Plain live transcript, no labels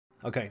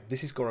Okay,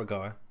 this is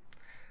Gorogoa.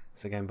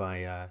 It's a game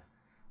by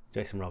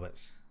Jason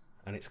Roberts,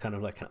 and it's kind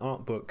of like an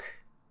art book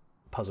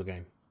puzzle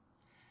game.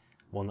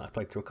 One that I've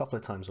played through a couple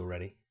of times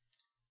already,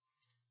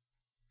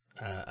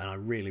 and I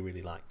really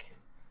like.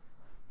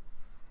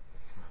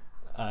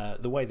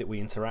 The way that we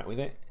interact with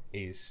it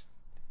is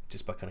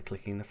just by kind of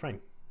clicking the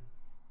frame.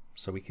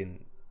 So we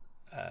can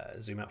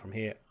zoom out from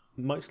here.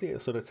 Mostly it'll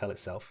sort of tell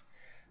itself.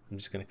 I'm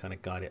just going to kind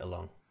of guide it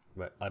along.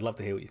 But I'd love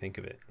to hear what you think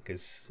of it,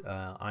 because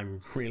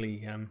I'm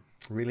really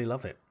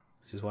love it.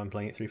 This is why I'm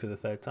playing it through for the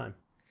third time.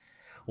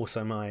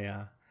 Also,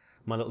 my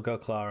little girl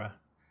Clara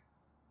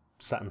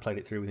sat and played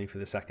it through with me for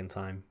the second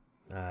time,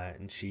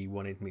 and she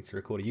wanted me to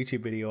record a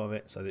YouTube video of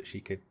it so that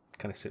she could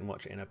kind of sit and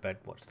watch it in her bed,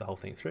 watch the whole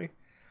thing through.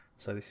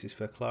 So this is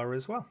for Clara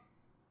as well.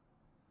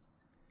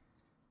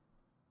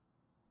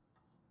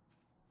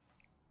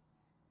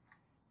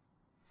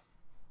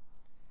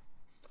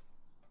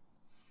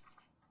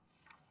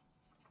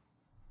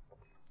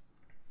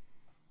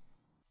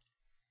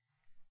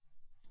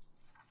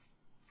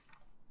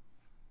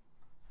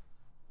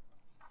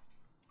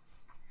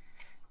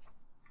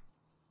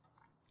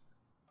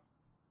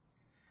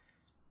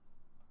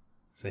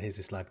 So here's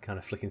this lad kind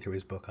of flicking through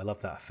his book. I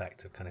love that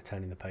effect of kind of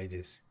turning the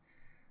pages.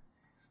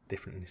 It's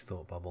different in his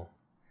thought bubble.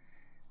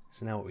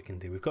 So now what we can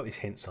do, we've got these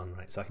hints on,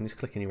 right? So I can just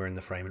click anywhere in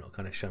the frame and it'll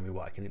kind of show me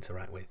what I can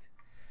interact with.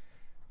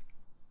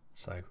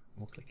 So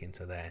we'll click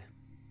into there.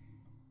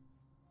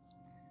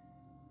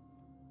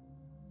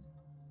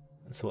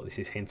 And so what this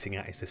is hinting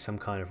at is there's some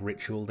kind of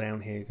ritual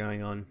down here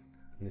going on.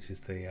 And this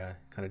is the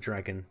kind of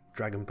dragon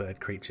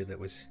bird creature that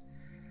was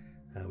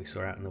we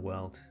saw out in the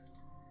world.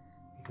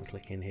 You can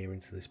click in here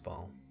into this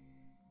bowl.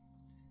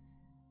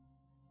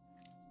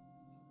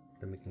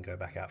 Then we can go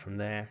back out from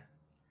there.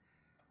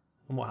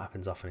 And what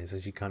happens often is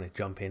as you kind of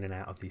jump in and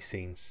out of these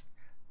scenes,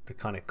 the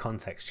kind of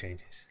context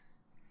changes.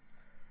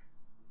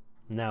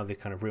 Now the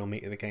kind of real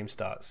meat of the game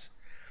starts.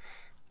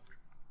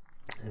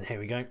 And here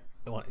we go.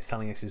 What it's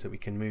telling us is that we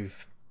can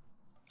move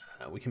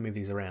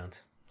these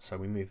around. So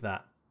we move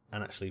that,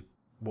 and actually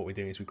what we're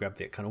doing is we grab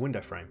the kind of window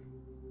frame,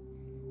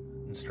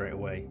 and straight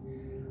away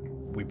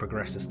we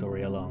progress the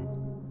story along.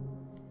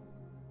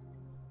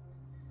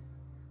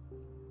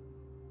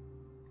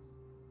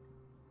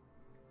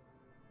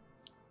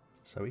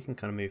 So we can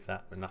kind of move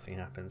that, but nothing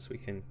happens. We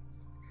can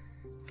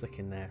click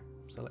in there.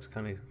 So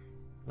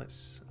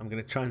I'm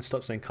going to try and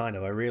stop saying kind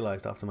of. I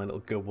realised after my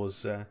little Guild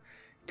Wars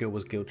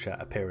Guild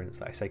Chat appearance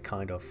that I say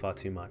kind of far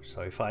too much.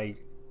 So if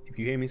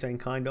you hear me saying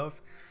kind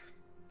of,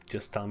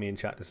 just tell me in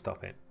chat to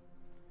stop it.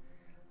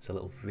 It's a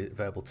little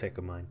verbal tick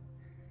of mine.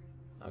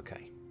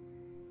 Okay.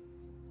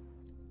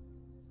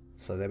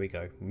 So there we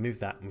go. Move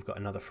that, and we've got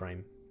another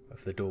frame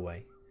of the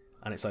doorway,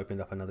 and it's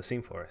opened up another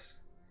scene for us.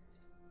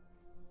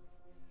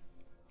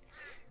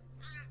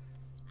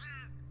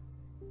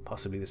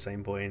 Possibly the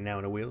same boy now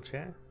in a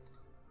wheelchair.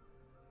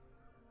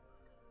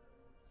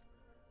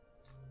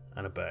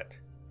 And a bird.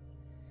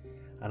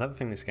 Another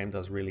thing this game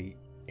does really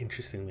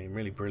interestingly and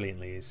really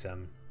brilliantly is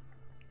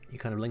you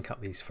kind of link up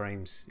these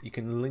frames. You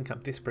can link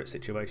up disparate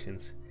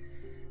situations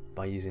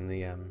by using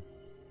the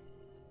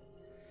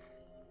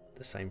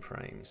same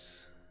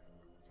frames.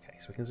 Okay,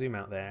 so we can zoom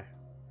out there.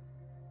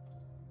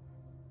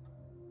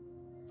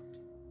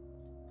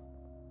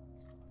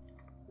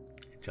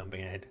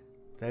 Jumping ahead.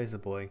 There's the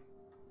boy.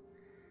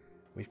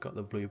 We've got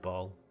the blue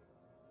bowl,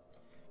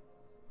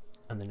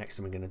 and the next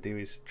thing we're going to do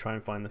is try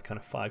and find the kind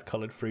of 5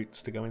 coloured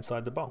fruits to go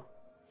inside the bowl.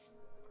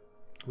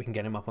 We can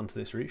get him up onto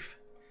this roof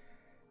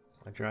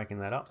by dragging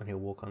that up, and he'll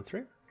walk on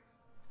through.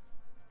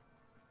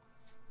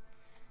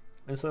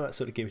 And so that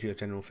sort of gives you a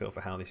general feel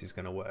for how this is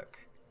going to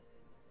work.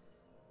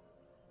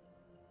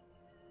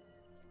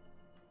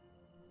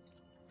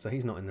 So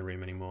he's not in the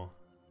room anymore.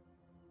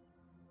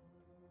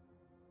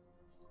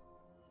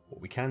 What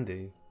we can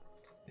do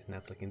is now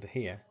click into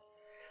here,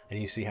 and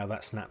you see how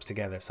that snaps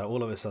together. So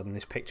all of a sudden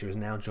this picture is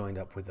now joined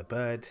up with the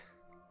bird.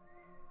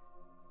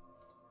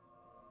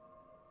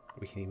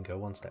 We can even go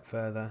one step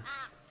further.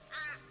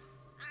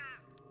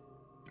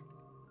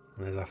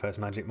 And there's our first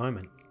magic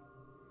moment.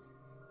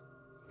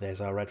 There's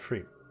our red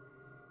fruit.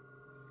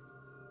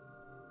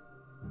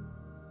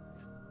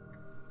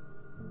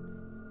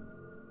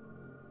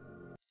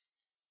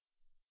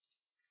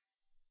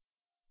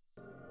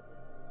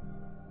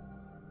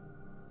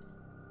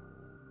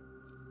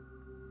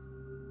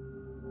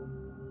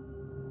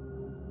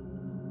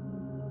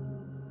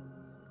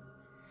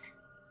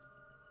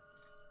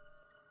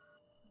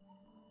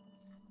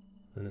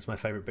 And that's my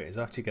favourite bit, is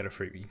after you get a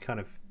fruit, you kind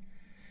of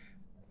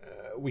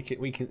we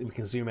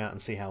can zoom out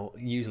and see how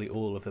usually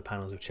all of the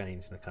panels have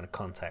changed in the kind of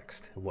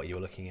context of what you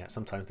were looking at.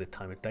 Sometimes the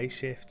time of day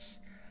shifts,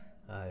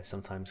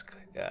 sometimes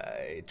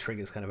it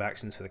triggers kind of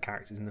actions for the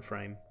characters in the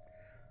frame.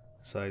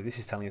 So this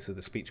is telling us with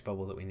the speech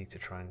bubble that we need to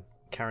try and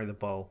carry the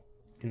bowl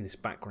in this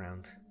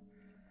background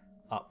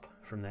up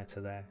from there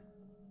to there.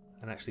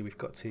 And actually we've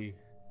got a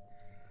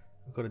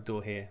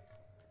door here,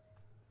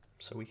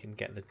 so we can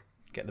get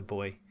the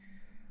boy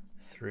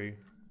through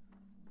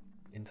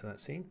into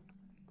that scene.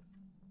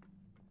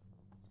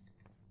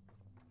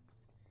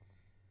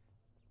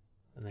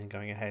 then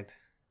going ahead,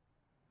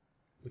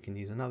 we can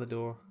use another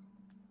door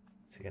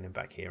to get him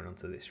back here and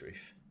onto this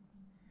roof.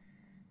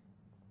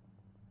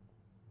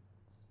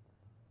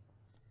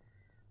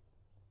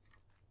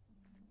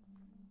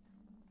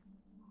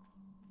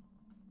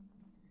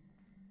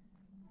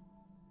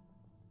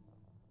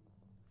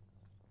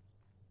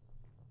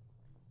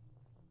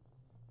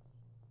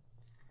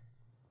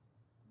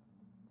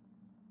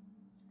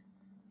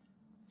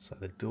 So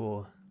the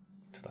door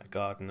to that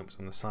garden that was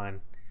on the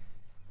sign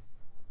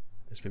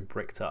has been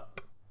bricked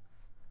up.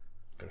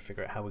 Got to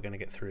figure out how we're going to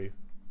get through.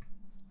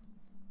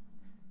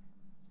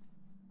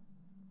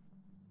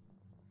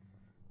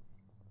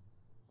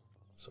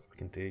 So what we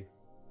can do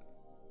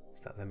is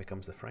that then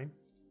becomes the frame.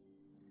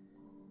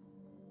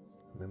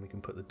 And then we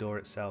can put the door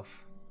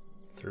itself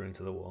through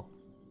into the wall.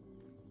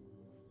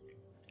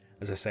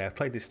 As I say, I've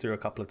played this through a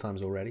couple of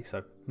times already,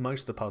 so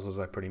most of the puzzles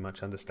I pretty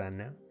much understand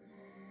now.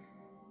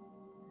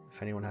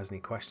 If anyone has any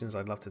questions,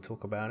 I'd love to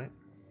talk about it.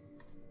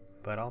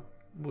 But I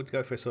would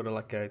go for sort of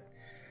like at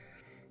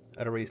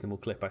a reasonable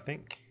clip, I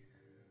think.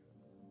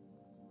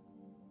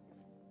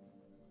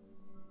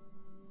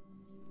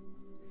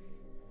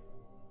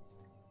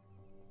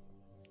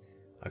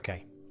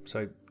 Okay,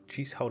 so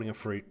she's holding a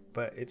fruit,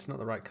 but it's not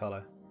the right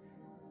colour.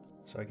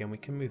 So again, we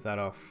can move that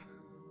off.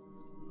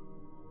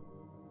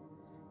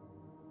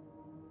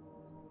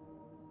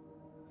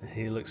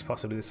 He looks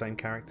possibly the same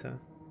character.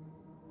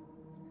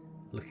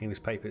 Looking at his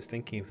papers,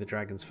 thinking of the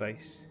dragon's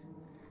face.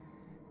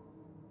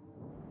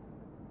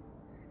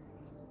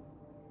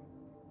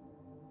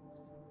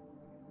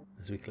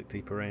 As we click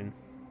deeper in.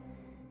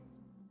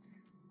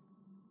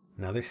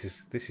 Now this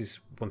is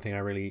one thing I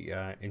really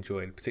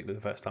enjoyed, particularly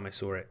the first time I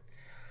saw it.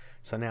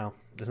 So now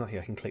there's nothing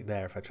I can click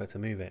there if I try to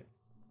move it.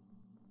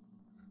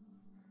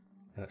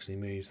 It actually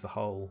moves the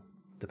whole,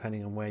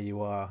 depending on where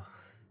you are,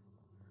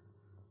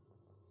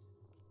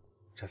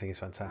 which I think is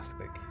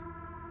fantastic.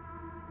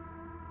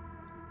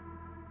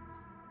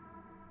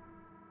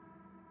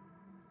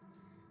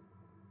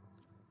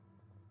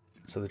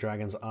 So the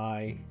dragon's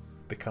eye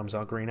becomes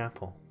our green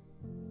apple.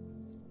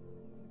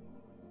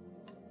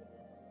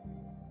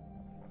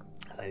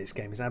 This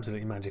game is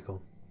absolutely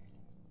magical.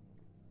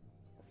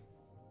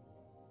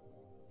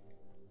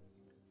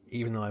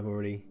 Even though I've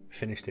already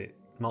finished it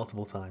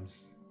multiple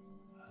times,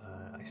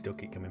 I still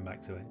keep coming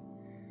back to it.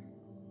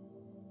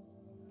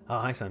 Oh,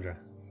 hi Sandra.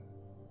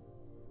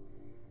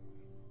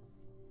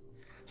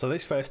 So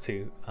those first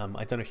two,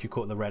 I don't know if you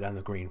caught the red and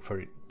the green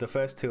fruit. The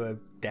first two are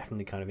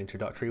definitely kind of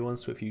introductory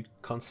ones to a few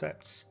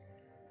concepts.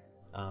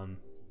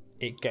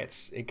 It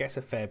gets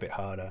a fair bit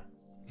harder.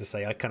 As I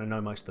say, I kind of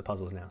know most of the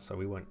puzzles now, so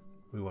we won't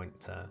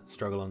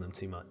struggle on them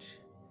too much.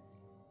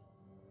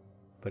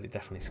 But it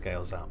definitely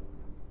scales up.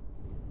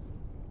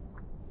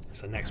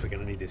 So next we're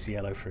going to need this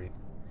yellow fruit.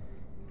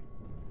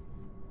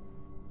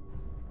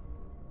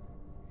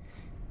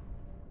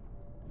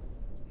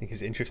 I think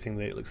it's interesting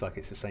that it looks like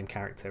it's the same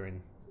character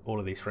in all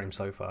of these frames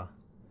so far.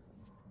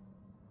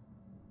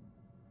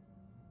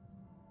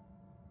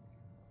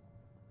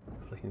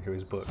 Flicking through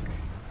his book.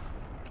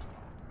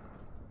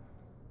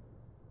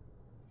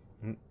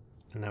 And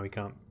now we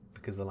can't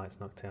because the light's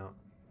knocked out.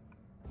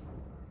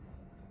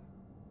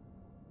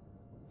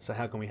 So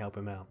how can we help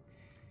him out?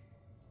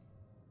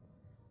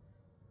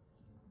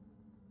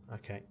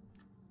 Okay.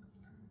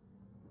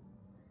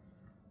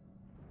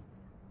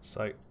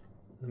 So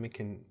then we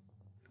can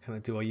kind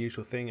of do our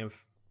usual thing of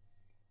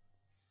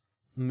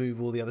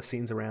move all the other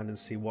scenes around and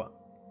see what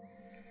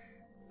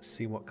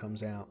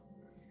comes out.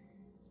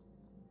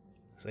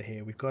 So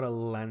here we've got a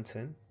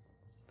lantern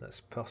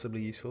that's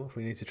possibly useful if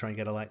we need to try and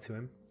get a light to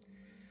him.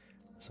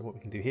 So what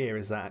we can do here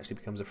is that actually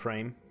becomes a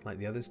frame like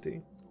the others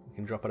do. We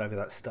can drop it over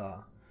that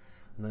star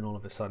and then all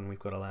of a sudden we've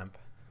got a lamp.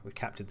 We've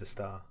captured the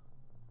star.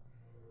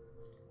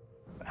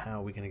 But how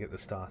are we going to get the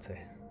star to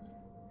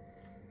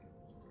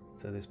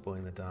this boy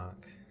in the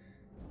dark?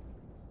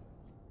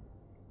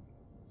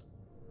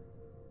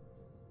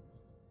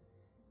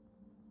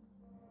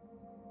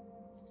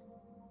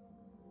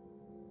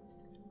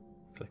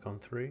 Click on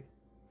through.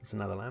 There's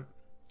another lamp.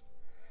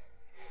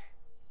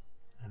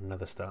 And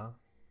another star.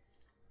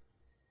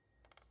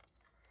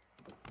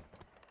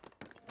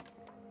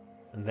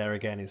 And there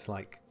again is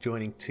like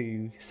joining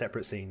two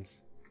separate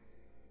scenes.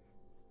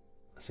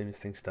 As soon as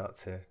things start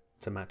to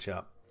match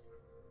up.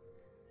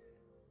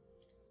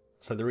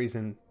 So the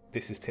reason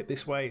this is tipped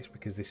this way is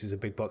because this is a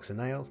big box of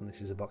nails and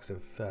this is a box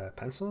of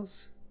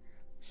pencils.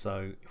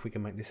 So if we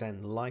can make this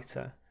end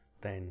lighter,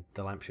 then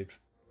the lamp should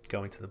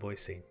go into the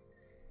boy's scene.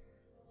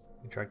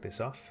 We drag this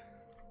off,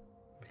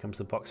 becomes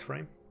the box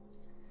frame.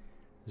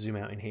 Zoom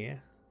out in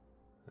here,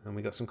 and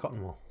we got some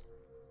cotton wool.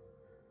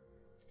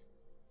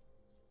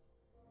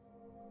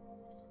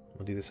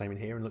 We'll do the same in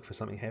here and look for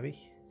something heavy,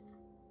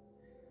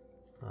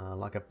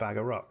 like a bag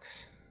of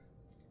rocks.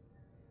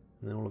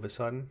 And then all of a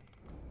sudden,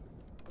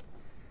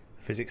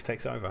 physics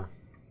takes over.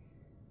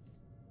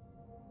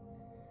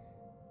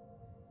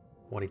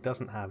 What he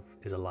doesn't have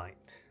is a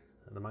light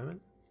at the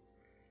moment,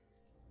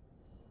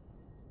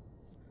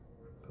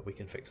 but we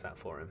can fix that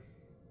for him.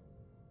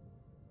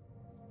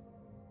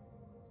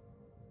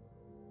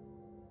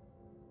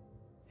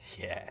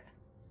 Yeah.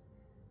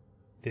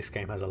 This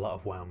game has a lot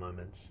of wow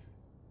moments.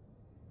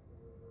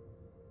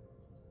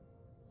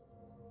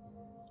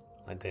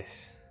 Like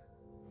this.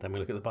 Then we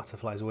look at the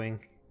butterfly's wing.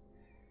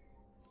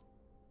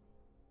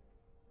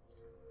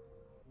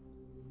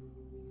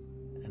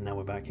 And now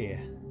we're back here.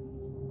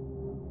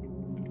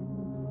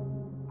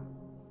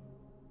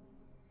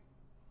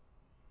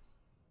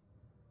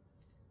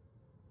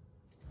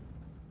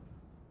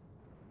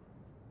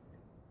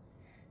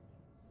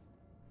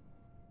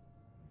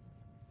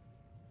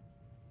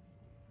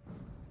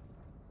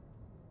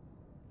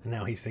 And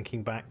now he's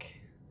thinking back.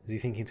 Is he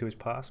thinking to his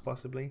past,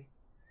 possibly?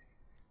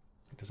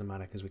 It doesn't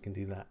matter because we can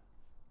do that.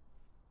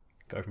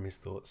 Go from his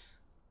thoughts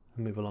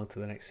and move along to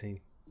the next scene.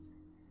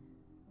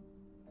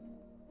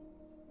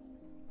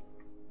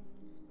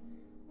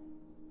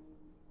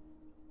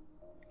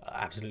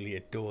 I absolutely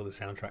adore the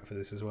soundtrack for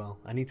this as well.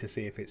 I need to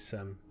see if it's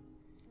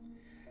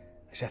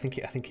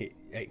actually, I think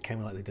it came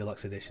in like the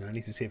deluxe edition. I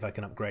need to see if I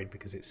can upgrade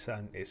because it's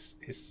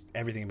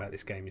everything about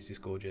this game is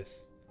just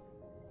gorgeous.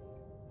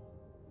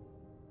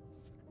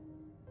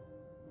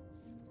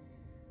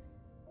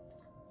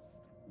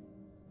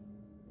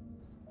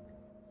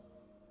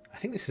 I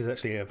think this is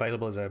actually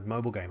available as a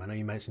mobile game. I know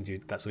you mentioned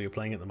that's all you're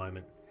playing at the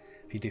moment.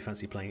 If you do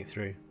fancy playing it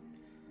through,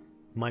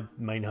 my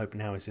main hope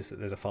now is just that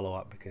there's a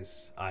follow-up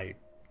because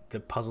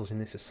the puzzles in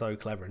this are so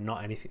clever and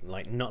not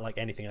like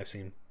anything I've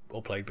seen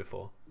or played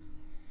before.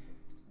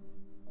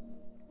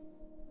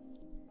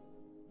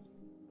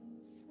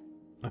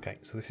 Okay,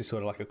 so this is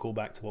sort of like a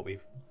callback to what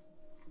we've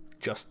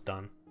just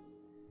done.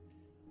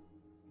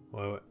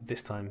 Well,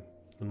 this time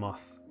the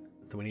moth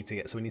that we need to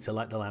get. So we need to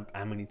light the lamp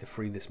and we need to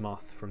free this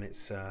moth from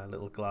its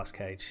little glass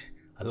cage.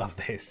 I love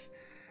this.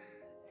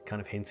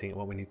 Kind of hinting at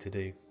what we need to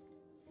do.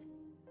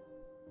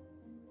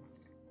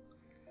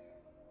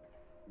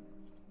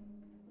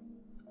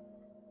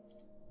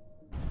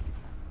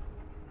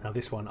 Now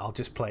this one, I'll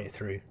just play it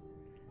through.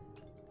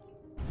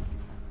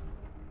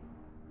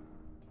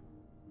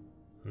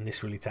 And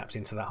this really taps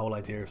into that whole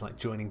idea of like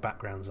joining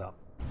backgrounds up,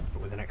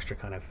 but with an extra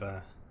kind of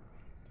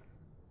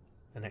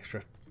an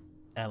extra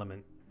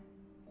element.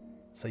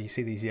 So you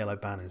see these yellow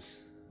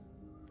banners,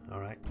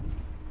 alright?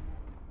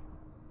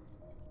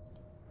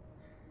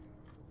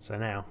 So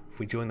now, if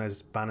we join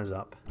those banners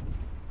up,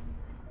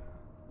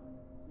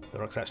 the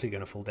rock's actually going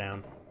to fall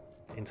down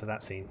into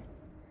that scene.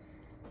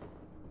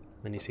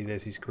 Then you see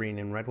there's these green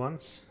and red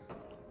ones.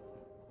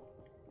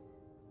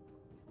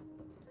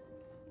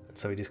 And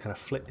so we just kind of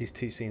flip these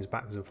two scenes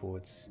backwards and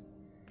forwards.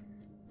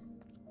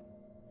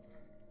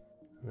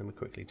 And then we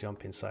quickly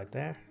jump inside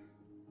there.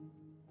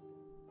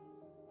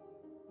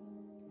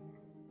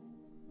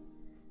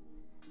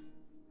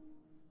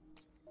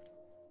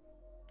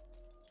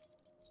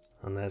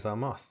 And there's our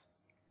moth.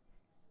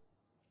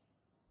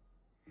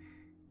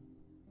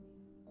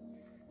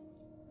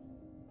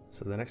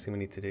 So the next thing we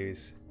need to do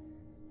is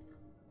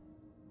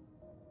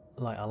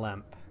light our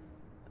lamp,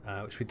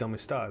 which we've done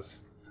with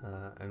stars.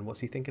 And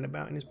what's he thinking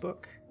about in his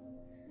book?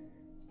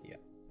 Yeah,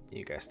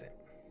 you guessed it.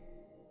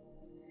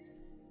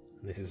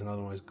 And this is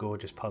another one of those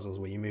gorgeous puzzles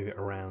where you move it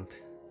around.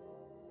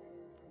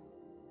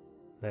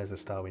 There's the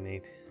star we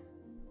need.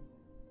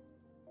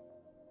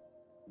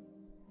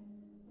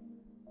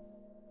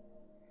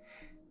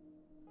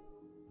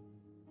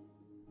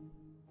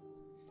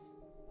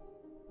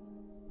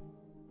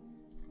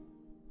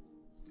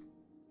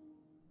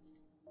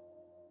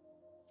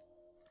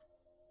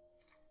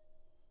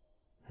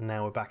 And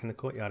now we're back in the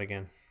courtyard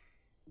again.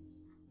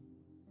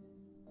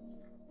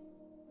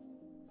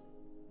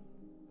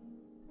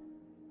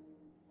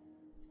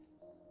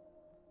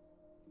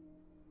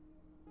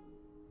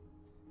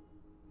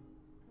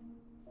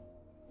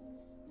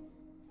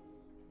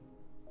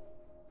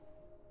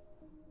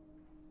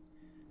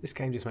 This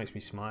game just makes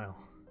me smile.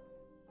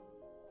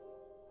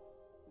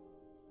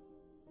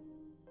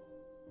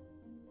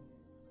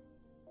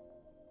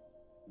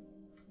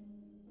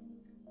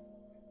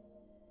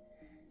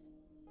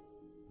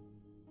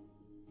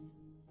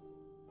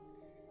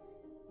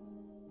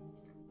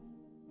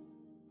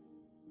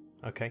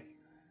 Okay.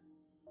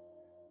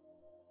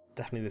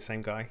 Definitely the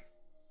same guy.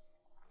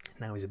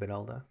 Now he's a bit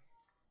older.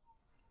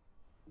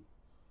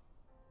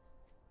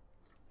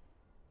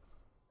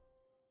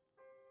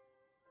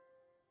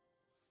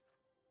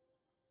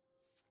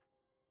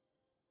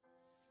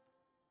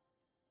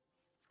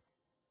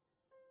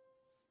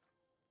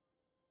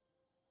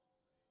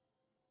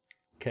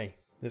 Okay,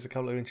 there's a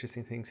couple of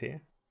interesting things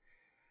here.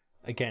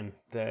 Again,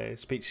 the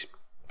speech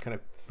kind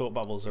of thought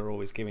bubbles are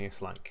always giving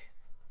us like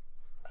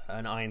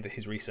an eye into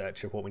his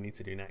research of what we need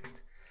to do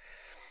next.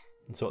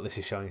 And so what this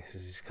is showing us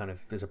is kind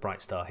of, there's a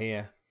bright star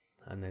here,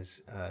 and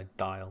there's a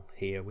dial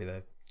here with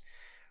a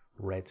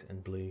red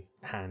and blue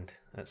hand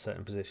at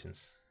certain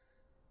positions.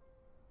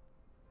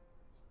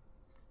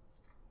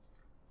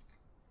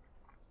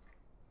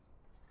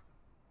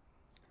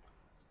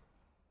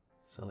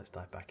 So let's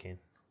dive back in.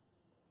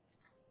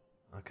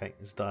 Okay,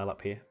 there's a dial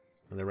up here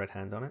with a red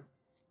hand on it.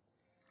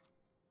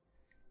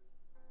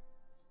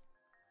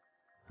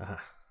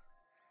 Aha.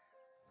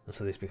 And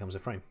so this becomes a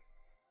frame.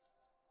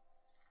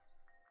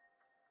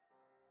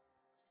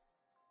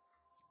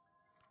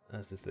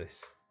 as does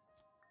this.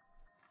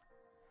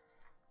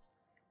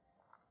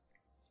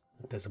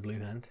 There's a blue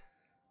hand.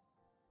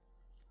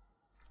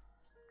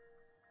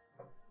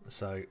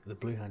 So the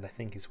blue hand, I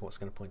think, is what's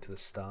going to point to the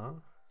star.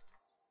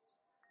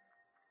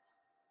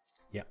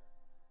 Yep.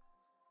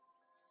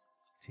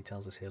 She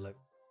tells us here, look.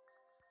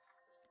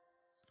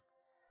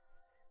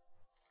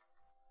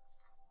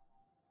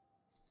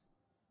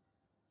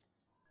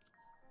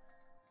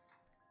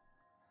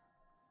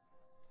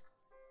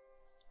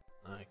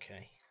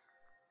 Okay.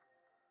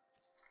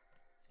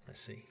 Let's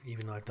see.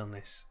 Even though I've done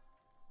this.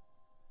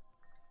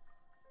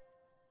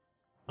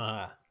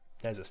 Ah,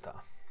 there's a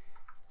star.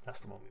 That's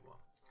the one we want.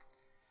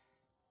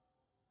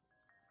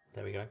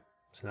 There we go.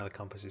 So now the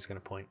compass is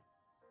going to point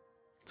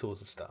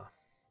towards the star.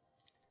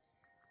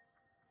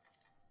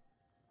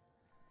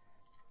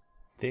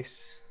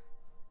 This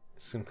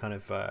is some kind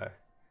of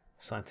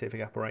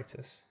scientific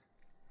apparatus.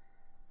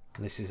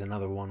 And this is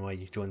another one where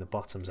you join the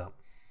bottoms up,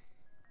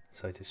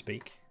 so to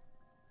speak.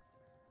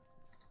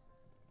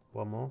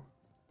 One more.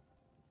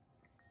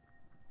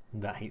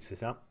 And that heats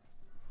it up.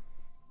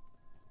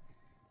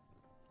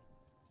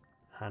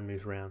 Hand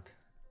moves round.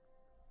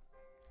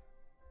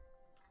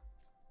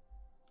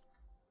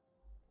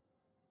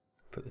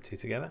 Put the two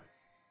together.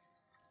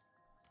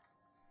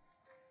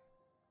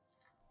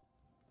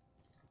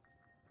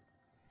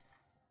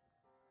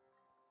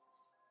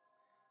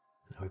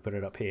 Now we put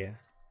it up here.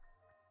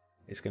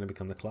 It's going to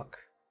become the clock.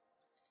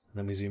 And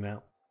then we zoom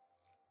out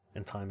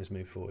and time has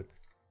moved forward.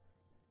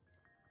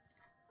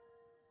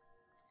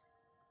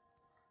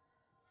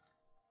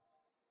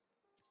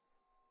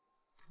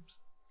 Oops.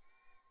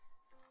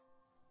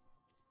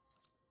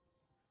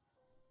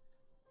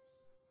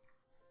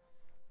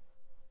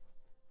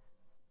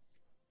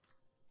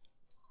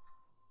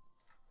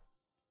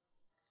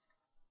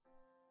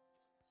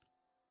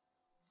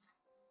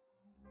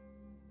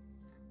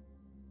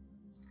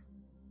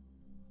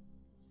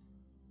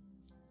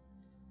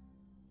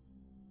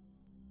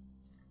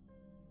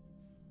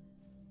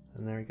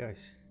 And there he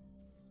goes.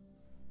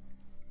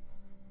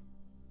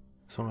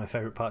 It's one of my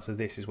favourite parts of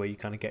this is where you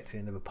kind of get to the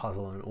end of a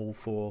puzzle and all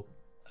four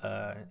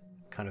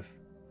kind of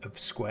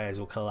squares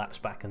will collapse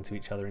back into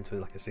each other into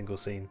like a single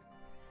scene.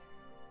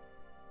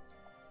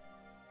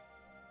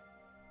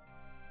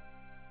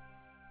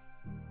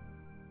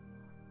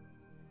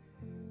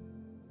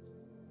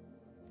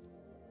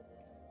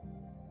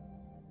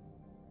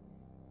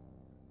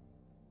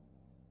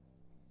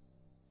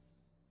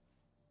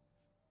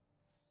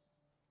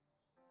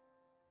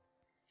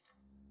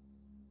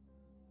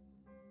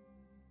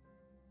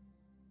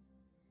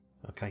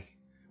 Okay,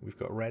 we've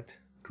got red,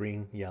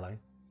 green, yellow.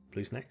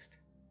 Blue's next.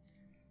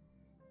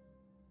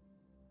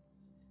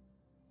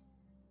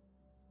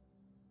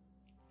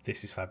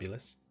 This is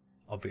fabulous,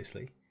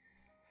 obviously.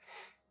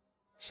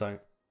 So,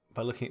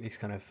 by looking at these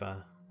kind of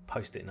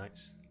post-it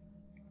notes,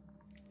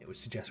 it would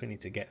suggest we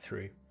need to get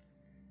through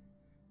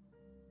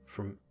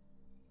from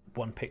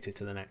one picture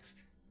to the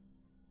next.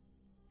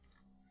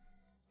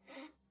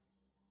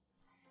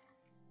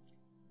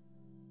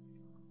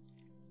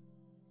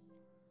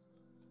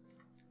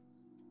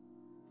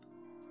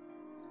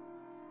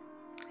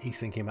 He's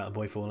thinking about the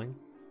boy falling.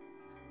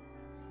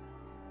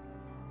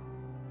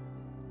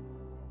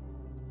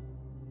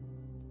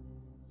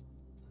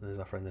 There's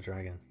our friend the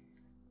dragon.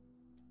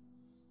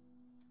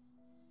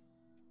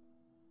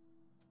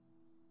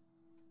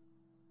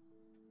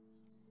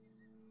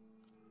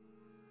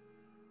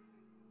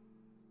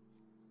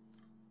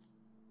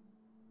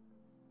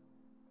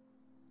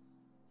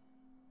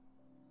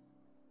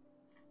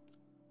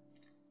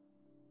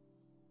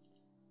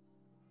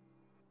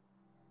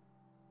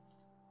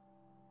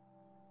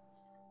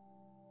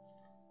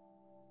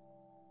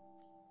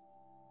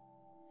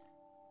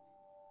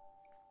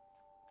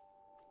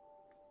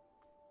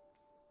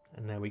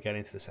 And now we get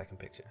into the second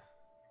picture.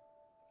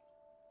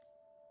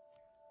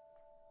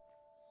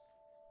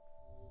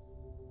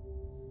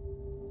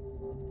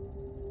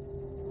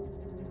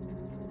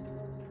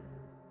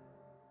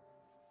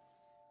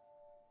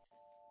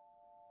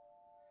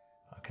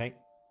 Okay,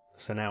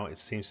 so now it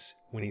seems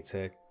we need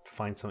to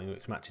find something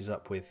which matches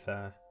up with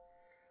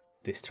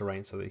this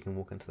terrain so that we can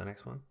walk into the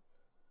next one.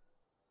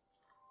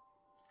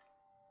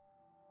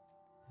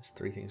 There's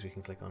three things we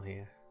can click on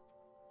here.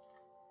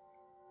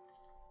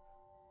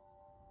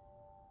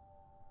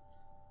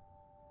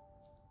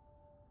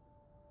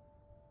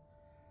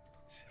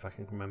 See if I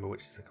can remember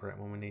which is the correct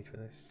one we need for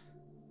this.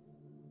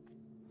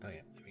 Oh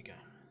yeah, there we go.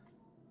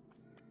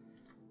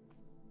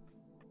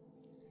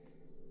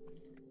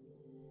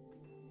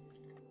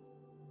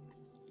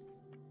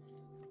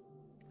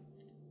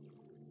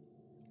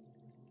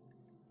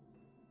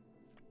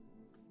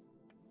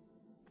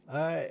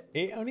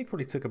 It only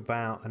probably took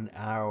about an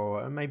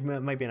hour, maybe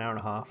an hour and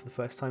a half the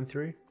first time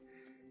through.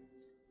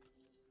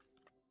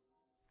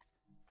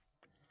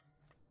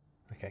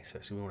 Okay, so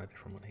we want a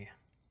different one here.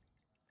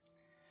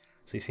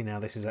 So you see now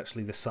this is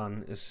actually the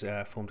sun has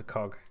formed a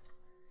cog.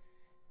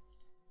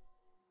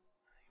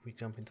 If we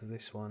jump into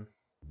this one,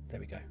 there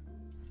we go.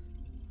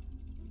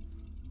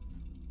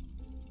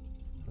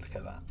 Look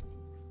at that.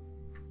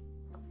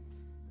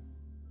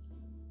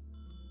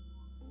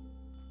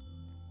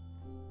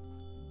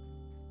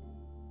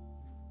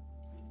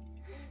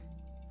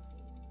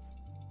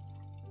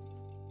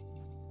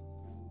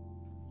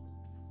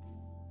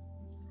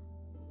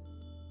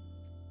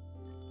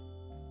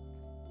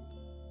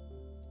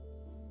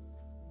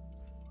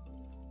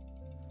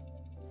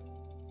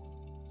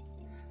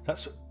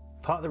 That's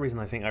part of the reason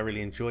I think I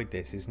really enjoyed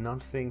this, is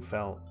nothing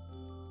felt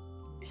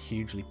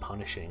hugely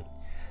punishing.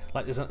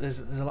 Like there's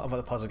a lot of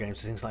other puzzle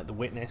games, things like The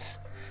Witness,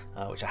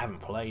 which I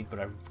haven't played, but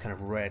I've kind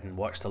of read and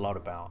watched a lot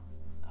about.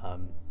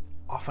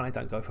 Often I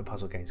don't go for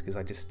puzzle games because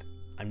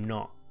I'm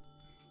not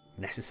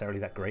necessarily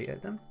that great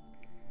at them.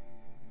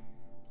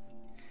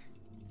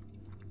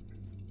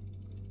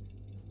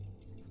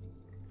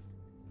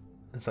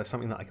 And so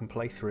something that I can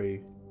play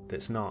through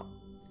that's not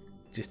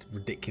just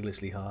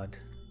ridiculously hard,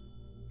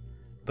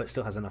 but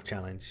still has enough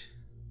challenge.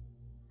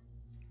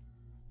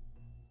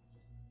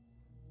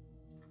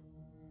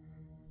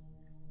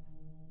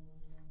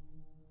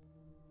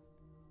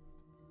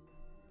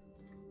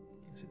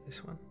 Is it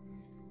this one?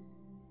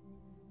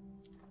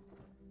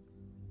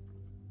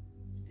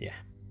 Yeah.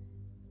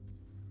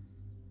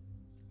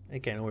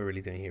 Again, all we're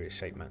really doing here is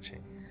shape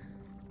matching.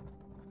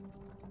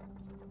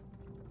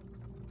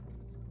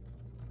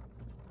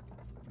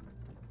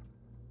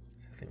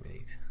 So I think we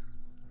need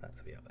that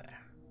to be up there.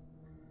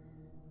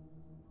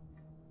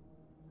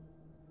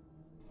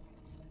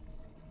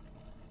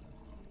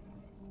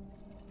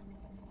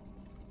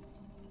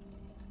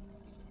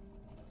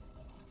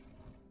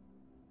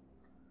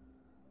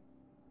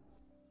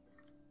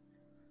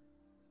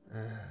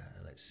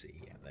 Let's see.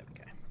 Yeah, there we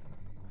go.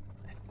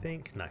 I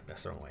think no,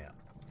 that's the wrong way up.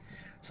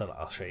 So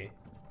I'll show you.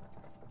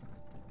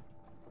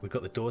 We've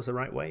got the doors the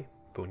right way,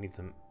 but we need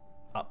them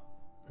up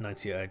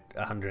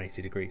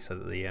 180 degrees so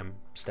that the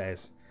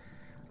stairs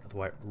are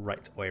the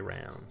right way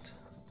round.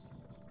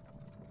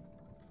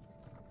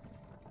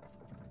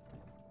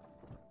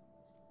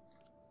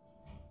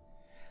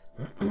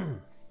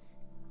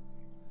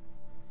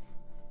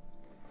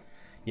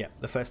 Yeah,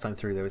 the first time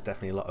through there was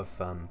definitely a lot of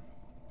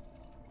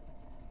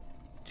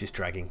just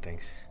dragging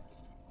things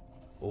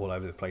all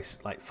over the place,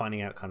 like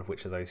finding out kind of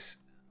which of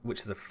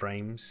the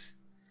frames.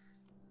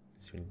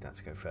 So we need that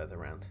to go further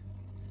around.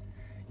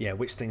 Yeah,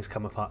 which things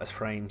come apart as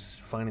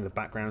frames, finding the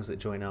backgrounds that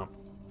join up.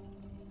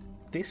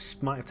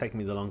 This might have taken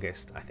me the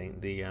longest, I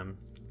think. The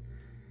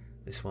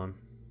this one.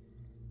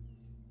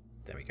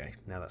 There we go.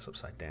 Now that's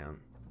upside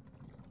down.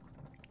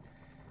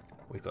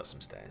 We've got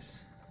some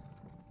stairs.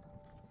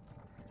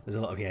 There's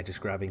a lot of just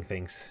grabbing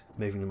things,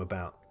 moving them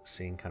about,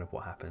 seeing kind of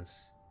what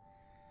happens.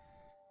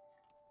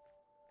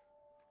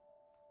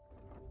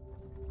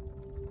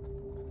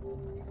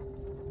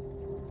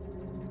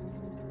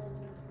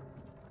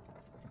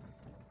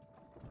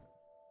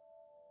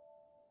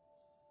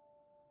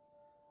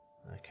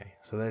 Okay,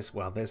 so there's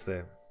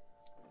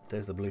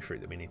the blue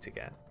fruit that we need to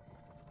get.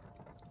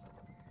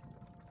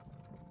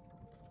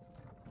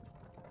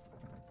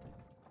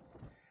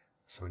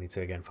 So we need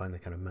to again find the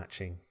kind of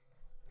matching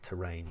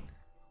terrain.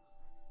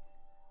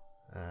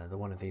 The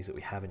one of these that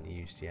we haven't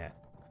used yet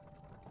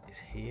is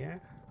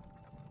here.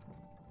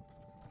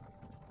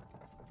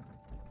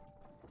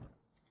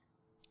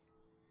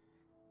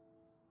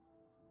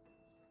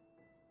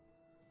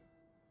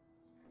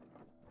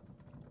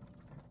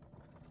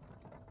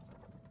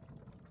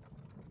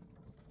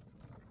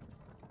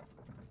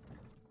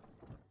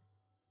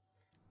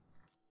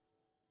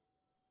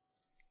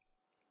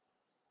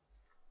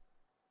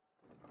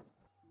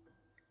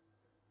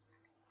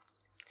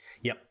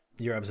 Yep,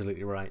 you're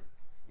absolutely right.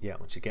 Yeah,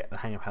 once you get the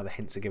hang of how the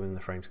hints are given, the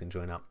frames can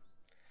join up.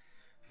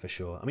 For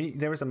sure. I mean,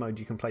 there is a mode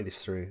you can play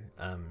this through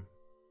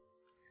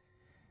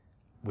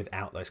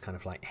without those kind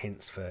of like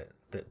hints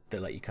that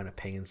let you kind of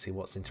ping and see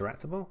what's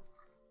interactable.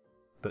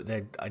 But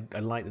I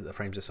like that the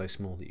frames are so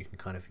small that you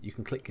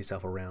can click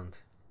yourself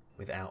around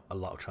without a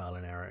lot of trial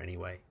and error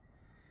anyway.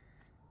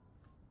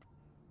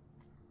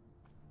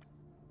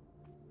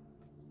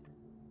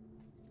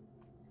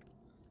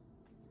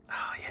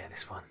 Oh yeah,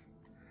 this one.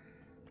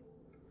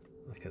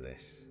 Look at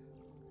this.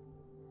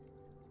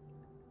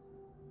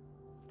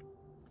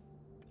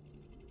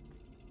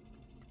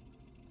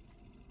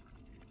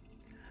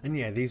 And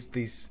yeah,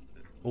 these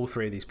all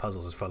three of these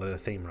puzzles follow the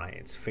theme, right?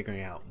 It's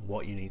figuring out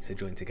what you need to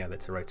join together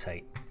to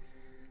rotate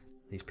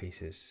these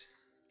pieces.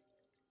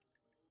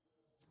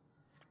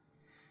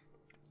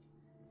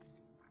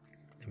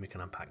 And we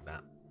can unpack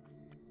that.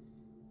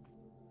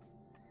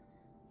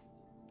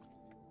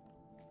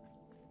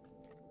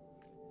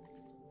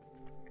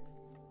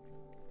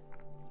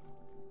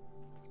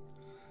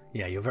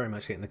 Yeah, you're very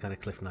much getting the kind of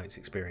Cliff Notes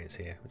experience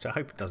here, which I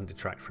hope doesn't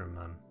detract from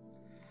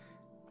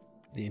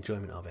the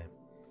enjoyment of it.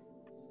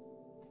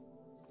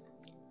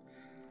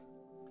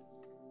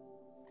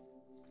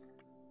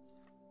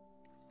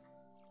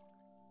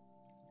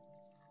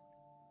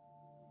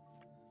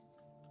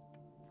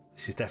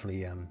 This is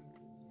definitely,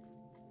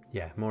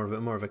 yeah, more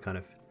of a kind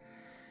of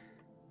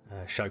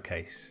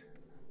showcase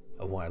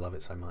of why I love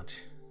it so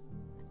much.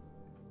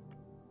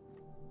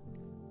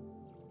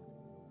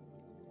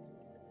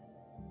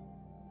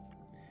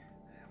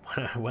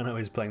 When I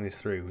was playing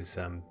this through, it was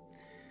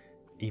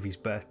Evie's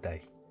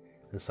birthday,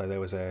 and so there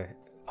was a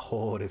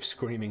horde of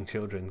screaming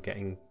children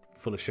getting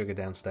full of sugar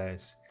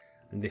downstairs,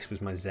 and this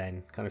was my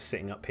zen, kind of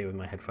sitting up here with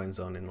my headphones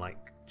on and like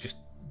just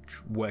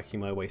working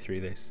my way through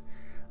this,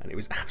 and it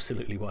was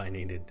absolutely what I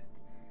needed.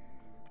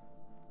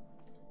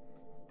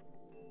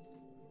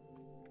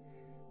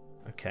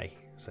 Okay,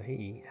 so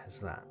he has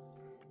that.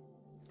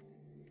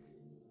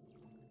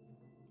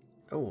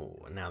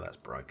 Oh, now that's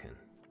broken.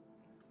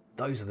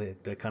 Those are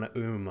the kind of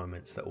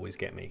moments that always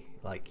get me.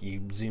 Like,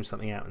 you zoom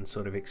something out and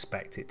sort of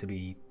expect it to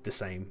be the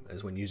same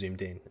as when you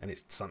zoomed in, and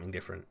it's something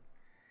different.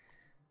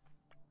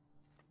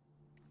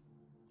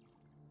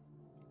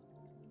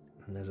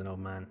 And there's an old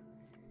man.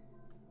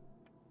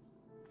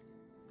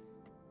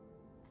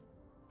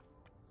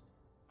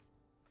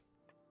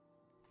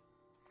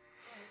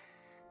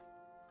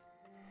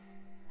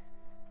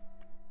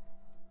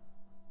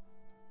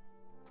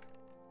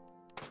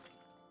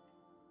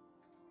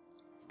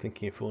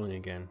 Thinking of falling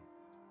again.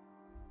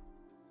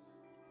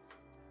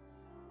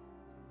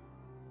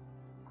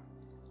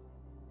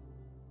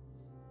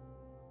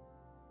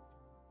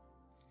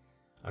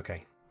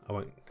 Okay, I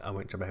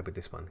won't jump ahead with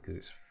this one because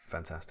it's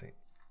fantastic.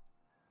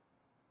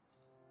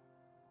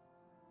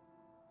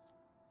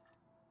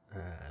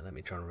 Let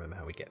me try and remember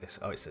how we get this.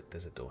 Oh,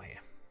 there's a door here.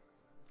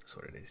 That's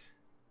what it is.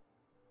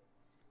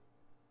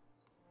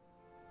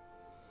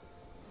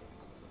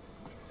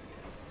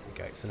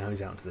 Okay, so now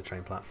he's out onto the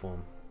train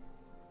platform.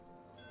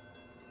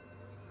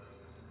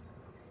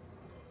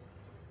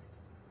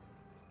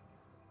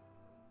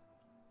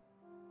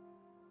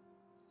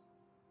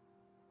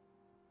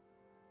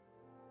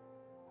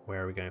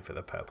 Where are we going for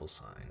the purple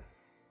sign?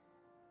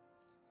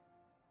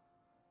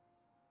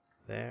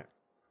 There.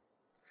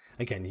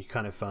 Again, you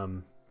kind of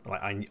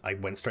like I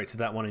went straight to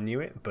that one and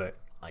knew it, but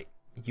like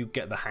you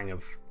get the hang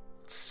of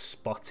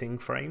spotting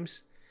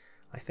frames,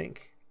 I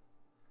think.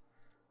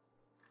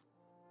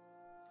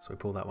 So we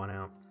pull that one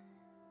out.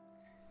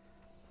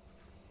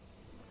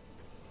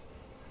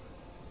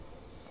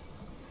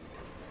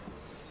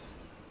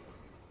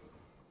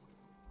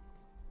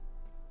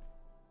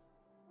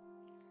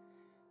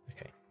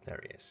 There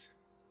he is.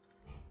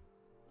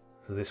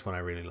 So this one I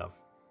really love.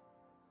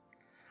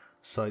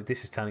 So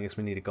this is telling us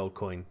we need a gold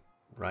coin,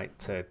 right,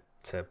 to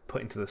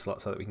put into the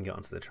slot so that we can get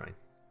onto the train.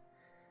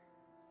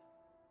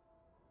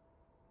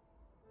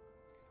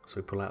 So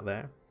we pull out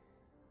there.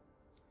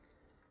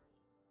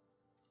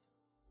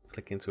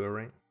 Click into a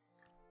ring.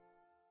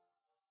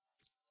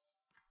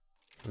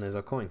 And there's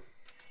our coin.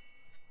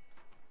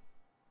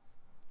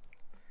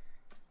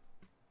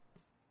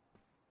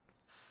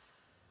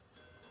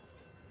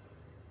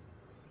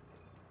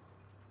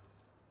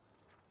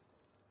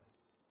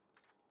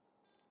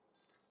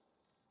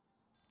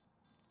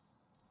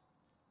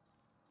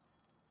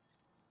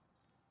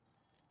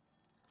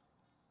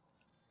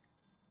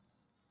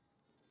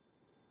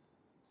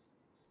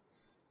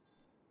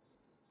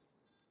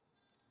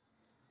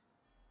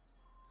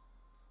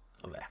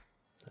 Oh, there.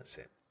 That's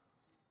it.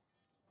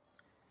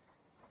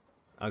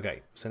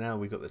 Okay, so now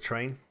we've got the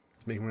train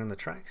moving around the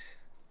tracks.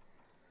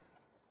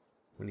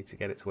 We need to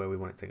get it to where we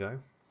want it to go.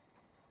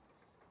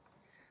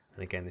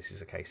 And again, this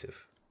is a case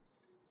of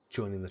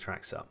joining the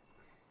tracks up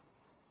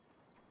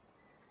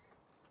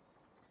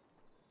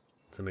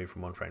to move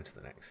from one frame to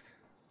the next.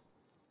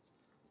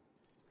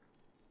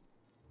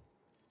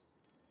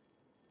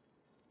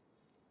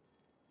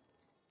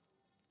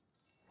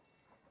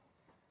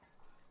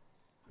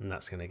 And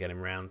that's going to get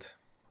him round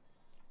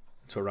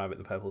to arrive at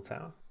the purple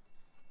tower.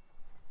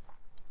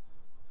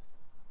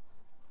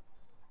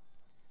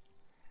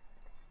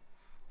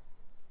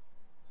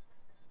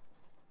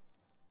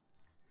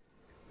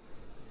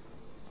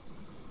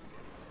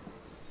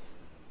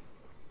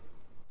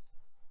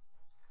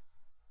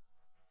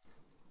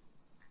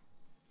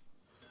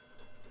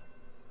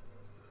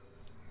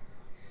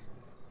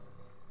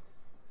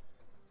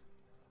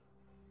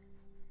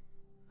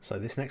 So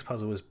this next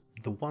puzzle was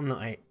the one that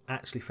I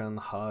actually found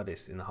the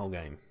hardest in the whole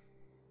game.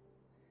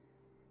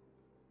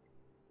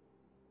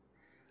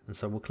 And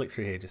so we'll click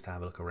through here just to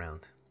have a look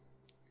around.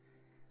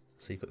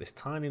 So you've got this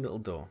tiny little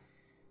door.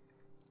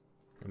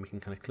 And we can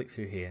kind of click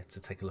through here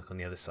to take a look on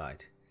the other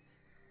side.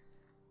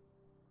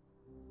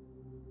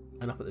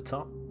 And up at the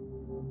top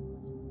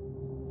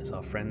is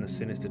our friend, the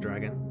sinister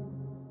dragon.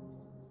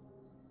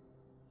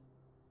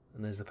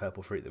 And there's the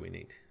purple fruit that we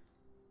need.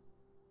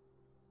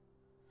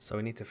 So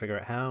we need to figure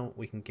out how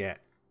we can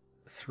get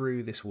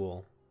through this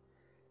wall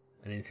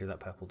and in through that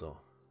purple door.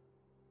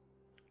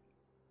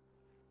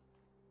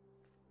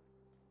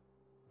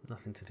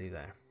 Nothing to do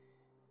there.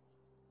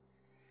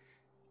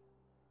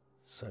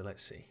 So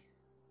let's see.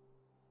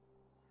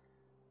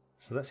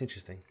 So that's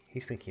interesting.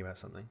 He's thinking about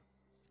something.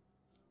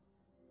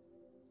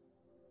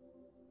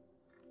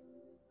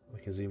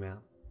 We can zoom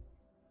out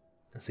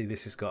and see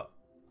this has got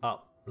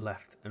up,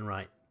 left and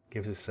right.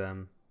 Gives us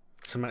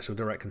some actual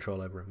direct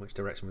control over him, which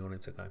direction we want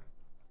him to go.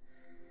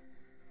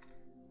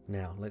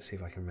 Now, let's see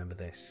if I can remember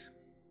this.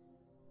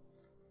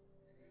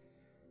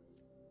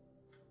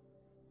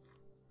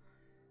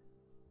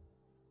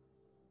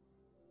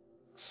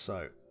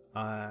 So,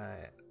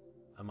 I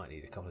might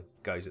need a couple of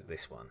goes at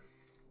this one.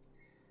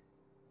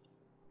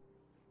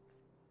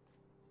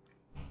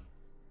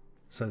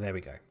 So there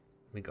we go.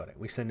 We got it.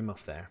 We send him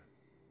off there.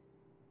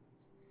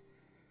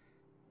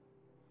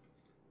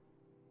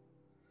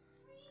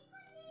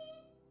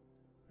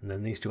 And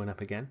then these join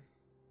up again.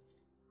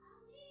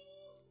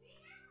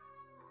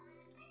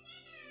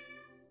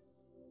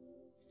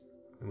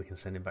 we can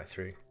send him back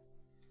through.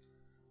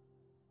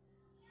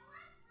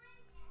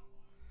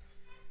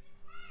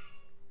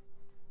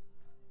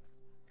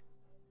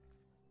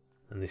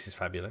 And this is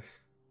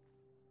fabulous,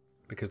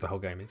 because the whole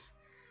game is.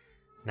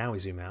 Now we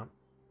zoom out,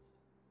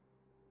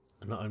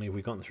 and not only have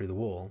we gotten through the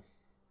wall,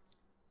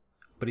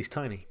 but he's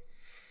tiny.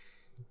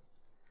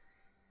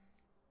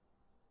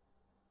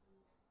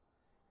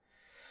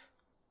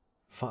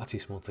 Far too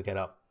small to get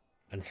up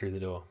and through the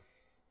door,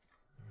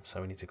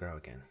 so we need to grow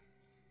again.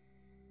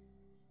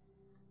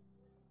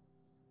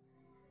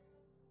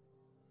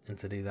 And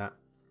to do that,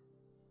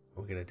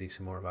 we're going to do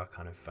some more of our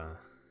kind of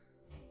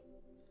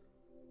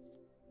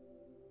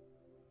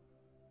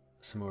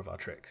some more of our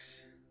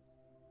tricks.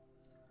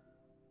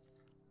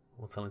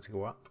 We'll tell him to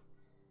go up.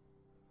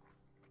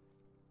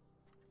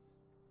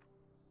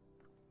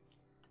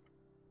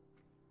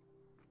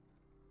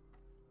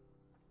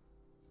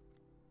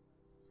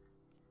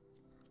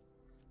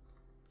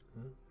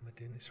 Am I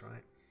doing this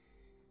right?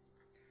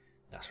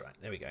 That's right,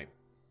 there we go.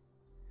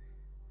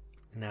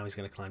 And now he's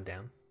going to climb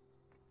down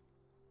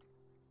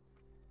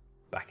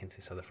back into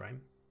this other frame.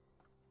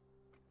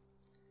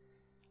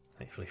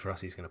 Thankfully for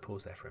us, he's going to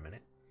pause there for a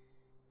minute.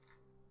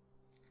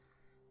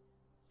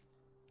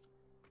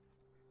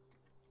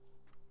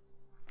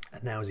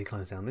 And now as he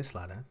climbs down this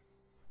ladder,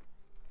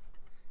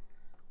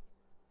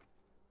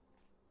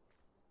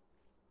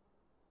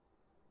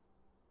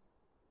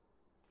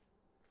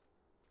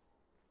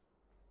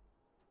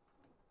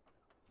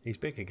 he's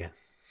big again.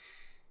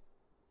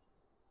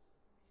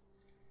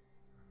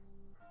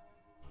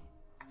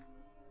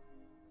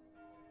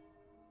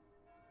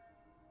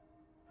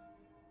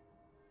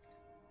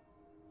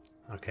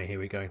 Okay, here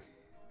we go.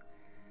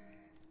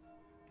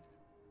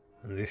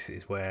 And this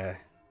is where,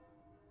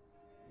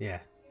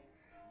 yeah,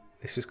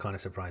 this was kind of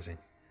surprising.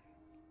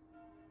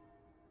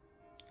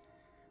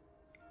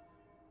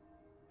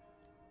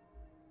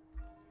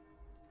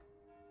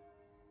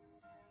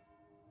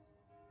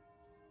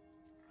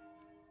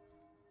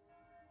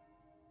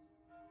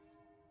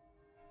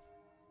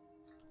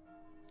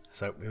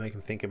 So we make him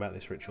think about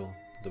this ritual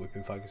that we've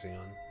been focusing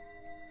on.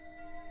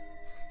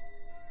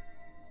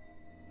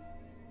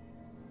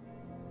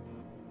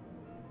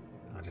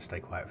 I'll just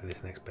stay quiet for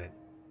this next bit.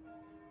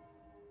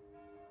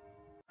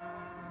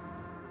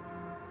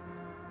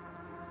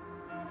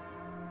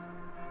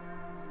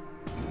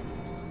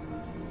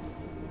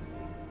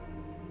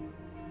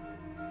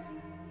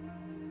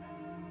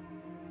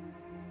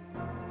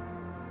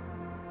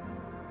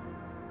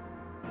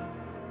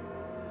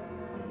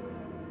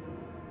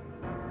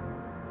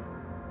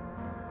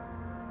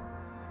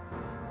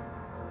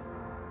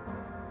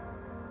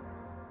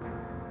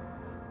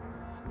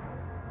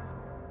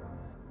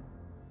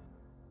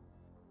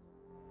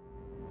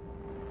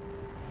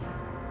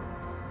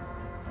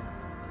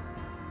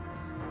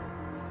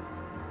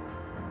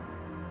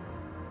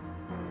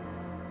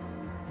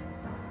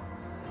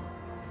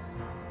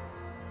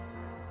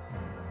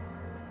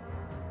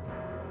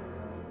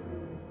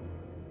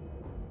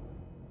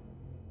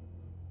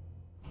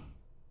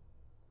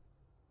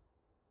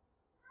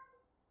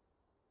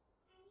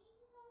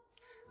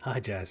 Hi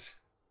Jazz.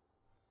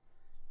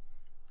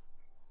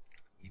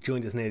 You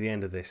joined us near the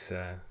end of this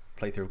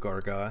playthrough of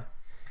Gorogoa.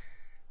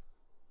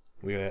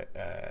 We were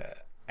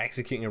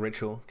executing a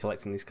ritual,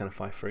 collecting these kind of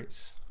 5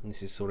 fruits. And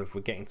this is sort of,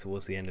 we're getting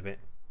towards the end of it.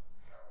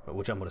 But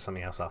we'll jump onto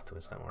something else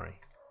afterwards, don't worry.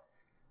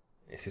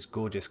 It's this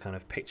gorgeous kind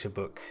of picture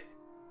book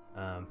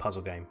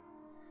puzzle game.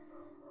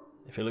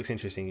 If it looks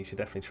interesting, you should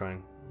definitely try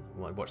and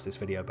watch this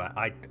video. But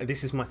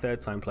this is my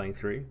 3rd time playing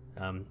through.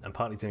 I'm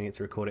partly doing it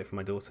to record it for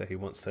my daughter who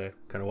wants to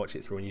kind of watch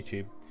it through on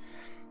YouTube.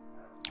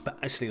 But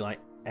actually, like,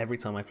 every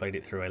time I played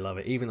it through, I love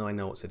it, even though I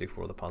know what to do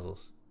for all the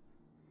puzzles.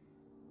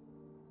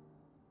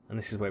 And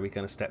this is where we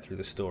kind of step through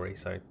the story.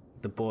 So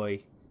the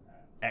boy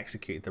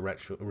executed the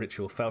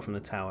ritual, fell from the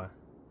tower.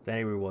 There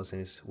he was in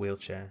his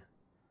wheelchair.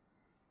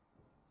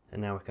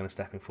 And now we're kind of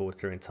stepping forward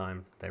through in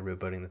time. They're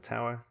rebuilding the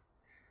tower.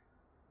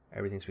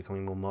 Everything's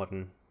becoming more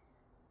modern.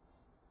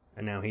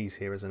 And now he's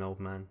here as an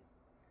old man,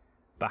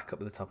 back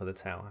up at the top of the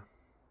tower.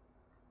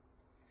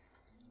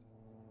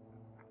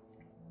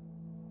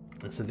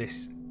 And so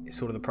this is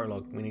sort of the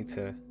prologue. We need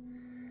to...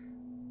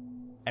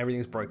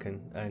 Everything's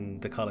broken and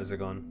the colours are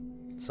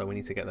gone, so we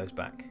need to get those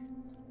back.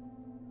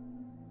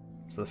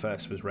 So the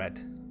first was red.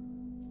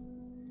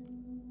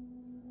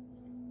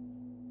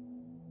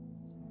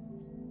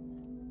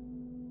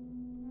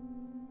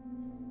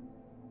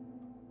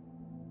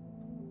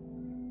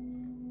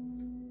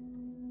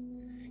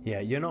 Yeah,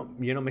 you're not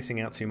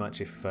missing out too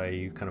much if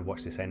you kind of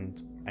watch this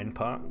end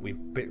part. We've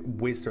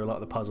whizzed through a lot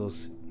of the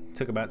puzzles.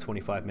 Took about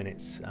 25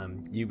 minutes.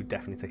 You would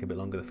definitely take a bit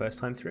longer the first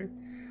time through.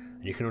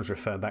 And you can always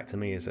refer back to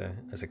me as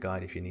a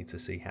guide if you need to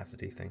see how to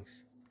do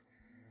things.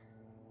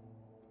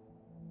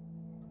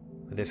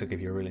 But this will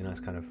give you a really nice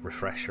kind of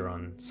refresher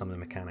on some of the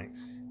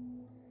mechanics.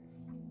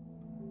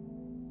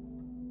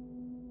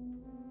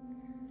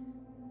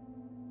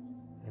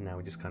 And now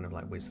we just kind of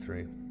like whiz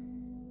through.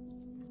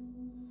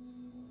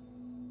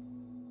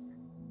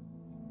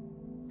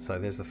 So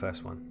there's the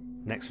first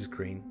one. Next was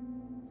green.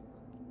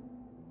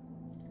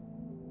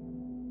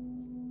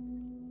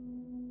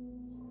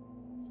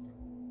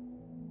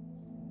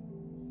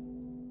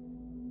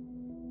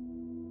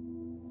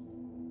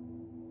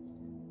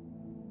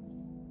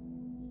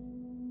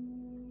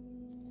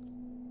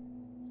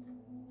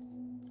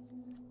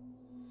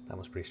 That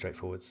was pretty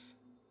straightforward.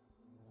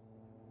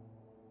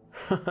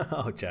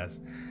 Oh, Jazz,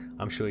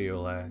 I'm sure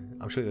you'll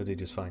do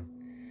just fine.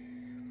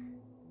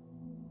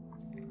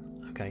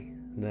 Okay,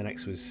 the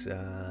next was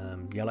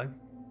yellow.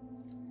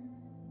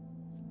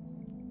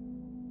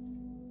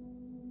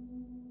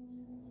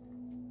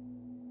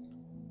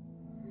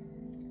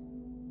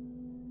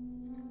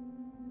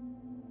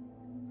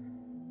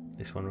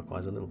 This one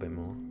requires a little bit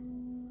more.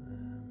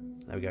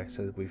 There we go.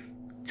 So we've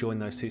joined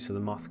those two, so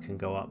the moth can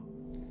go up,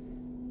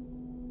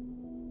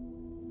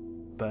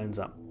 burns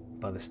up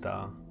by the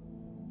star,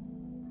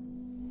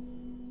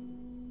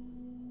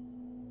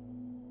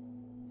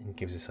 and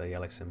gives us a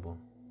yellow symbol.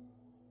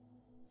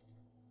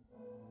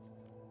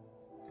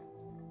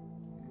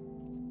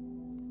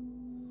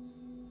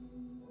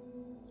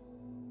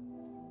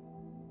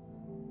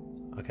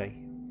 Okay,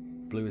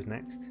 blue is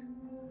next.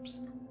 Oops.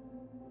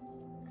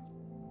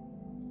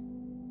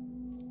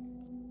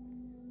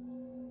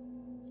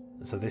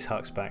 So this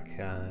harks back,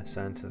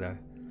 Sam, to the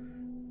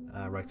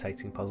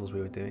rotating puzzles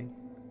we were doing.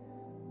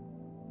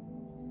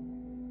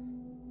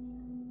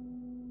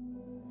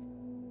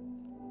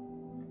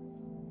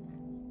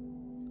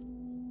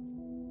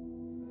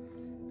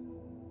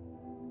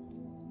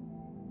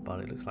 But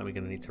it looks like we're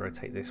going to need to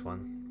rotate this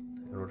one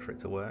in order for it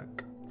to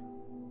work.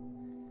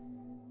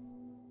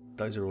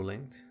 Those are all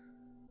linked.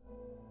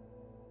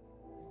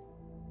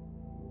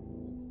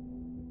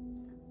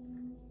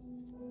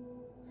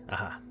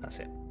 Aha, that's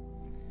it.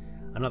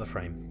 Another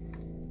frame.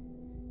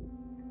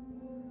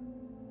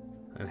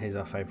 And here's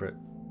our favourite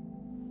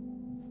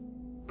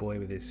boy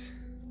with his...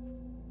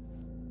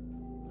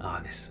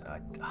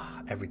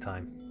 every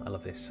time. I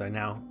love this. So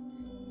now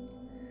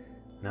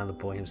the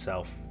boy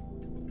himself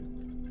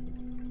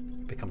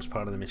becomes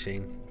part of the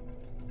machine.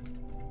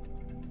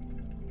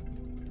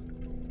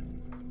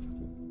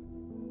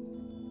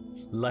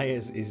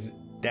 Layers is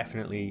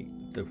definitely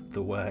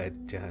the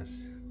word,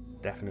 Jazz.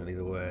 Definitely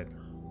the word.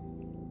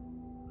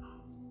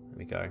 There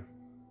we go.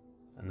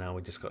 And now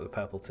we've just got the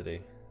purple to do.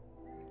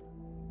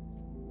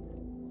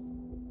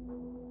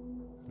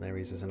 And there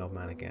he is as an odd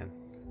man again.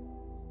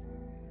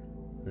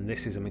 And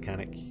this is a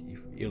mechanic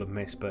you'll have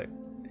missed, but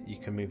you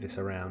can move this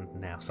around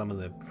now, some of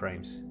the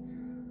frames.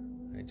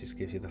 And it just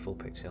gives you the full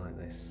picture like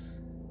this.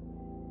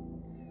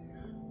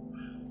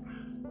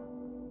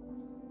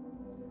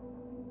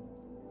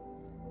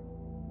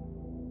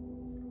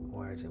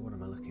 Where is it? What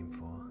am I looking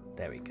for?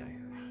 There we go.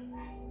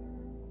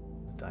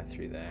 Dive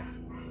through there.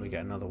 We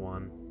get another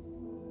one.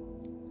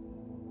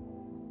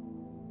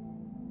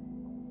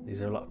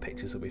 These are a lot of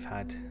pictures that we've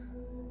had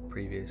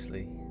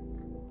previously.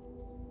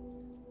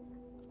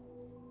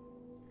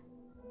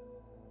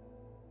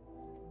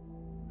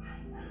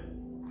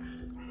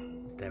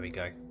 There we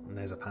go. And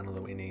there's a panel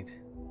that we need.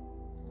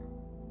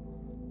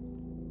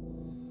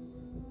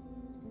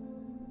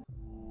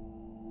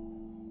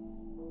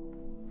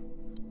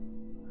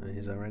 And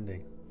here's our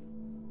ending.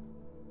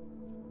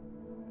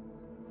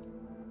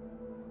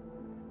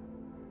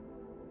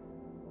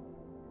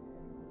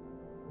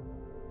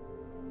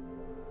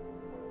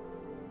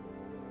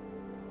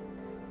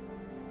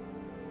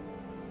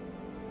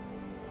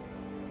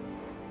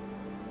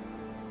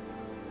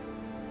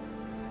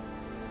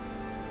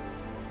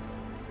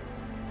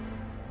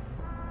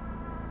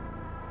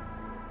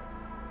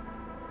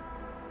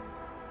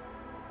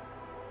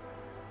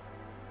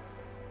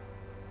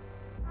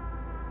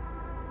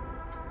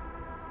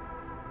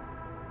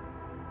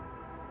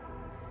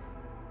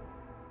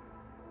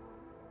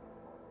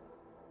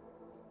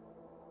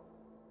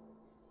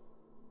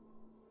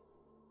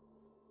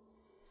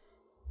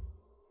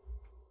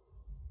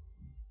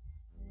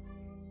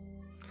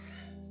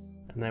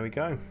 And there we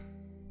go.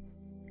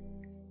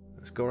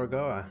 That's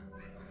Gorogoa.